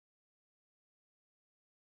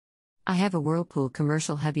I have a Whirlpool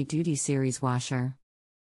commercial heavy-duty series washer.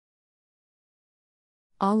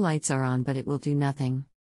 All lights are on, but it will do nothing.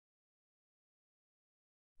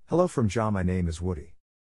 Hello from Ja, my name is Woody.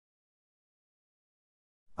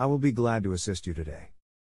 I will be glad to assist you today.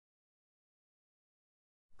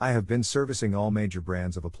 I have been servicing all major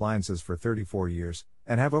brands of appliances for 34 years,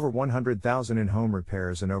 and have over 100,000 in-home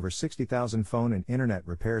repairs and over 60,000 phone and internet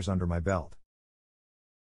repairs under my belt.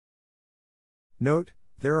 Note,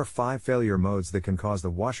 there are 5 failure modes that can cause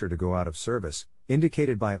the washer to go out of service,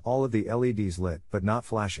 indicated by all of the LEDs lit but not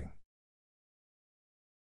flashing.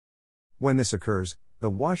 When this occurs,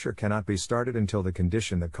 the washer cannot be started until the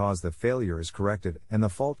condition that caused the failure is corrected and the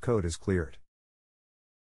fault code is cleared.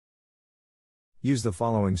 Use the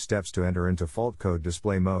following steps to enter into fault code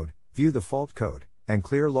display mode, view the fault code, and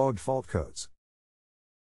clear logged fault codes.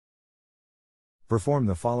 Perform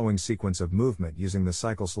the following sequence of movement using the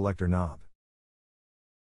cycle selector knob.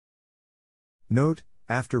 Note,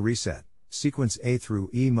 after reset, sequence A through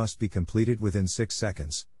E must be completed within 6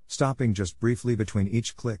 seconds, stopping just briefly between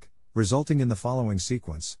each click, resulting in the following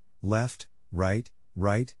sequence: left, right,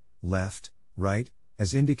 right, left, right,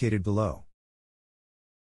 as indicated below.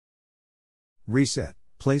 Reset,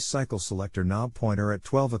 place cycle selector knob pointer at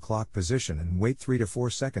 12 o'clock position and wait 3 to 4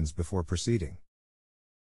 seconds before proceeding.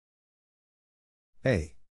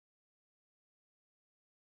 A.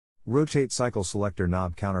 Rotate cycle selector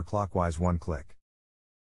knob counterclockwise 1 click.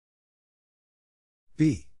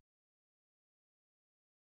 B.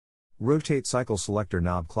 Rotate cycle selector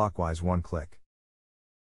knob clockwise 1 click.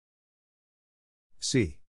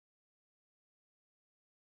 C.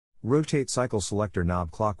 Rotate cycle selector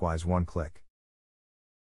knob clockwise 1 click.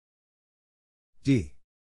 D.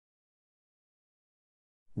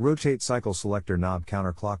 Rotate cycle selector knob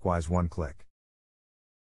counterclockwise 1 click.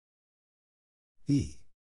 E.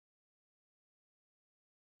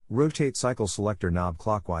 Rotate cycle selector knob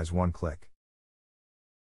clockwise 1 click.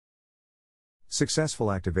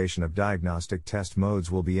 Successful activation of diagnostic test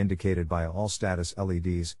modes will be indicated by all status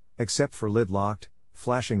LEDs, except for lid locked,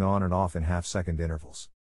 flashing on and off in half-second intervals.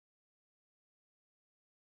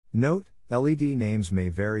 Note, LED names may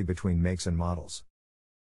vary between makes and models.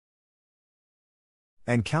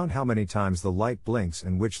 And count how many times the light blinks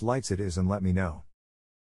and which lights it is and let me know.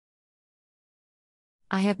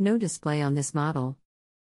 I have no display on this model.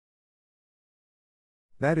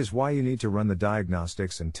 That is why you need to run the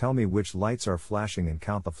diagnostics and tell me which lights are flashing and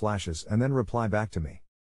count the flashes and then reply back to me.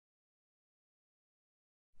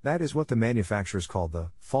 That is what the manufacturers call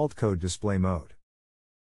the fault code display mode.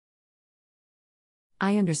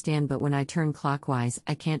 I understand, but when I turn clockwise,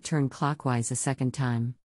 I can't turn clockwise a second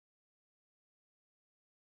time.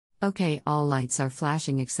 Okay, all lights are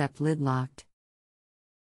flashing except lid locked.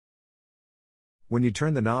 When you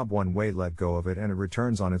turn the knob one way, let go of it and it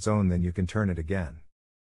returns on its own, then you can turn it again.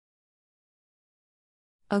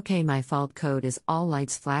 Okay, my fault code is all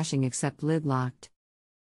lights flashing except lid locked.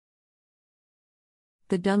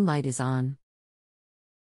 The done light is on.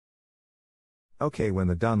 Okay, when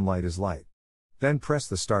the done light is light, then press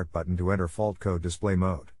the start button to enter fault code display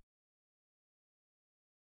mode.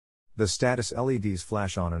 The status LEDs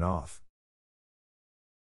flash on and off.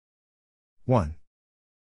 1.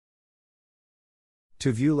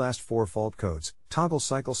 To view last 4 fault codes, toggle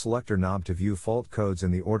cycle selector knob to view fault codes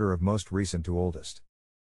in the order of most recent to oldest.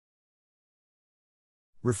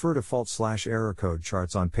 Refer to fault/error code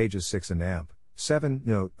charts on pages 6 and amp. 7.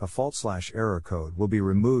 Note, a fault/error code will be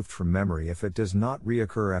removed from memory if it does not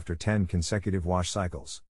reoccur after 10 consecutive wash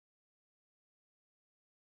cycles.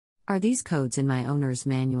 Are these codes in my owner's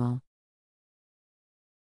manual?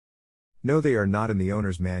 No, they are not in the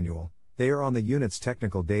owner's manual. They are on the unit's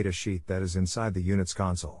technical data sheet that is inside the unit's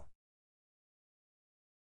console.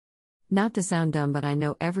 Not to sound dumb, but I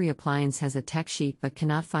know every appliance has a tech sheet but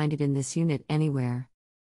cannot find it in this unit anywhere.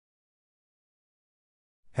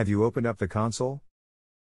 Have you opened up the console?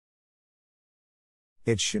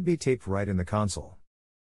 It should be taped right in the console.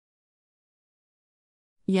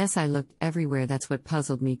 Yes, I looked everywhere. That's what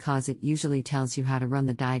puzzled me, cause it usually tells you how to run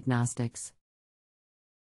the diagnostics.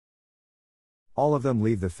 All of them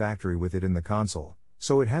leave the factory with it in the console,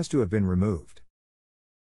 so it has to have been removed.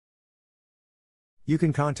 You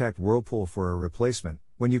can contact Whirlpool for a replacement.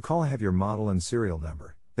 When you call, have your model and serial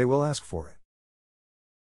number. They will ask for it.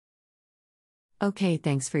 Okay,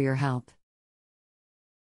 thanks for your help,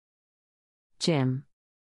 Jim.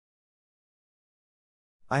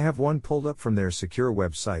 I have one pulled up from their secure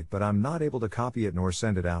website, but I'm not able to copy it nor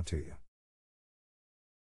send it out to you.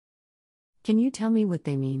 Can you tell me what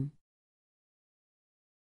they mean?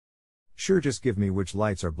 Sure, just give me which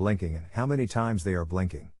lights are blinking and how many times they are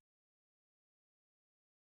blinking.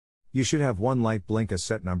 You should have one light blink a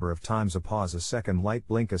set number of times, a pause a second light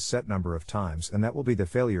blink a set number of times, and that will be the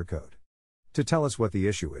failure code to tell us what the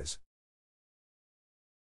issue is.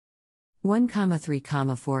 1, 3,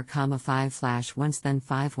 4, 5 flash once then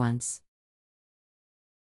 5 once.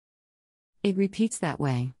 It repeats that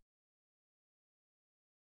way.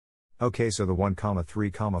 Okay, so the 1,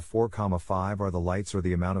 3, 4, 5 are the lights or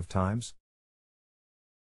the amount of times?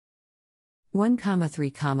 1,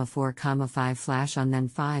 3, 4, 5 flash on then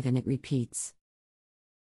 5 and it repeats.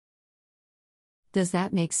 Does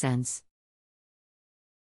that make sense?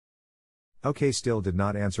 Okay, still did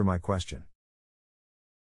not answer my question.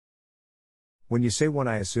 When you say 1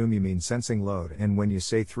 I assume you mean sensing load, and when you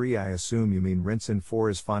say 3 I assume you mean rinse, and 4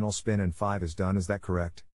 is final spin and 5 is done, is that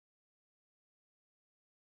correct?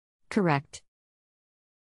 Correct.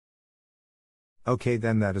 Okay,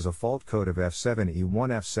 then that is a fault code of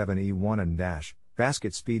F7E1 and dash.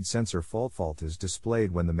 Basket speed sensor fault is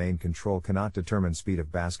displayed when the main control cannot determine speed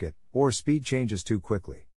of basket, or speed changes too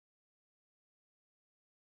quickly.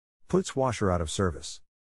 Puts washer out of service.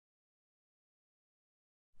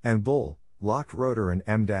 And bull, locked rotor and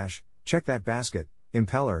M dash, check that basket,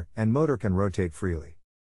 impeller, and motor can rotate freely.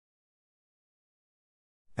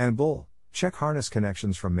 And bull, check harness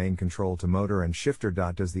connections from main control to motor and shifter.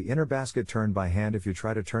 Does the inner basket turn by hand if you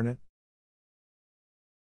try to turn it?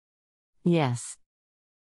 Yes.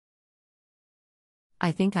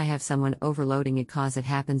 I think I have someone overloading it cause it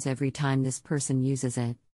happens every time this person uses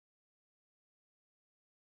it.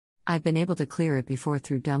 I've been able to clear it before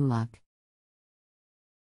through dumb luck.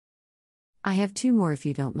 I have 2 more if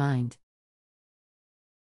you don't mind.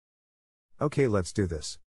 Okay, let's do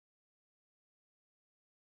this.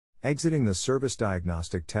 Exiting the service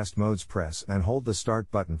diagnostic test modes, press and hold the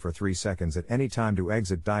start button for 3 seconds at any time to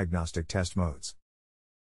exit diagnostic test modes.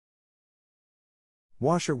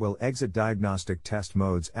 Washer will exit diagnostic test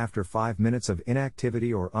modes after 5 minutes of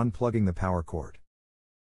inactivity or unplugging the power cord.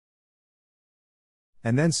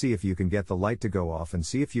 And then see if you can get the light to go off and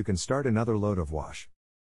see if you can start another load of wash.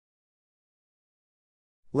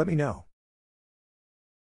 Let me know.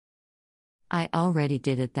 I already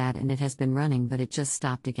did it that and it has been running but it just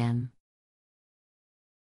stopped again.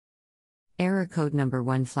 Error code number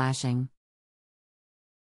 1 flashing.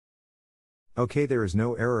 Okay, there is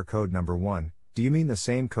no error code number 1. Do you mean the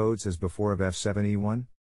same codes as before of F7E1?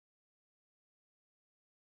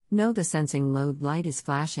 No, the sensing load light is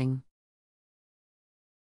flashing.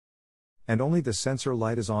 And only the sensor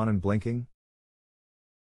light is on and blinking?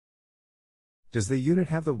 Does the unit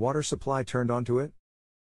have the water supply turned onto it?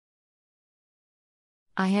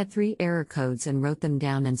 I had 3 error codes and wrote them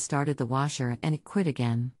down and started the washer and it quit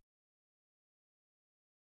again.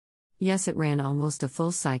 Yes, it ran almost a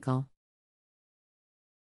full cycle.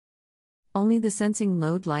 Only the sensing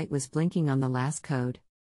load light was blinking on the last code.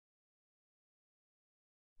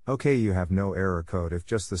 Okay, you have no error code if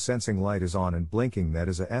just the sensing light is on and blinking. That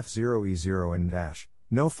is a F0E0 and dash.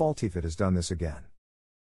 No fault if it has done this again.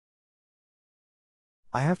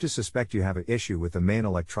 I have to suspect you have an issue with the main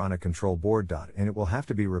electronic control board. And it will have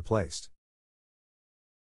to be replaced.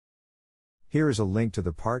 Here is a link to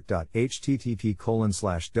the part.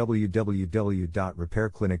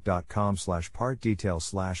 http://www.repairclinic.com/part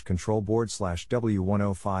details /control board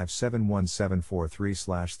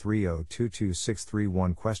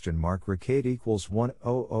W105717443/3022631 Ricade equals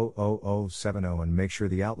 1000070 and make sure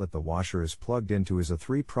the outlet the washer is plugged into is a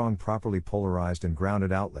 3-prong properly polarized and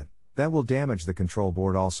grounded outlet. That will damage the control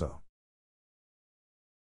board also.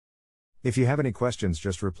 If you have any questions,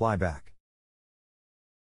 just reply back.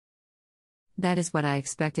 That is what I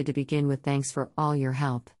expected to begin with. Thanks for all your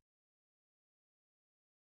help.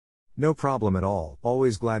 No problem at all,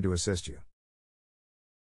 always glad to assist you.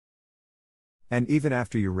 And even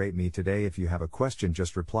after you rate me today, if you have a question,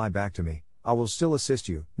 just reply back to me, I will still assist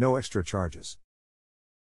you, no extra charges.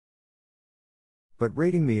 But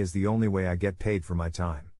rating me is the only way I get paid for my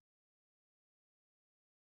time.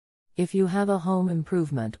 If you have a home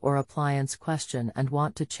improvement or appliance question and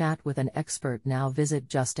want to chat with an expert now, visit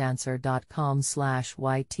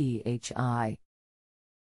JustAnswer.com/YTHI.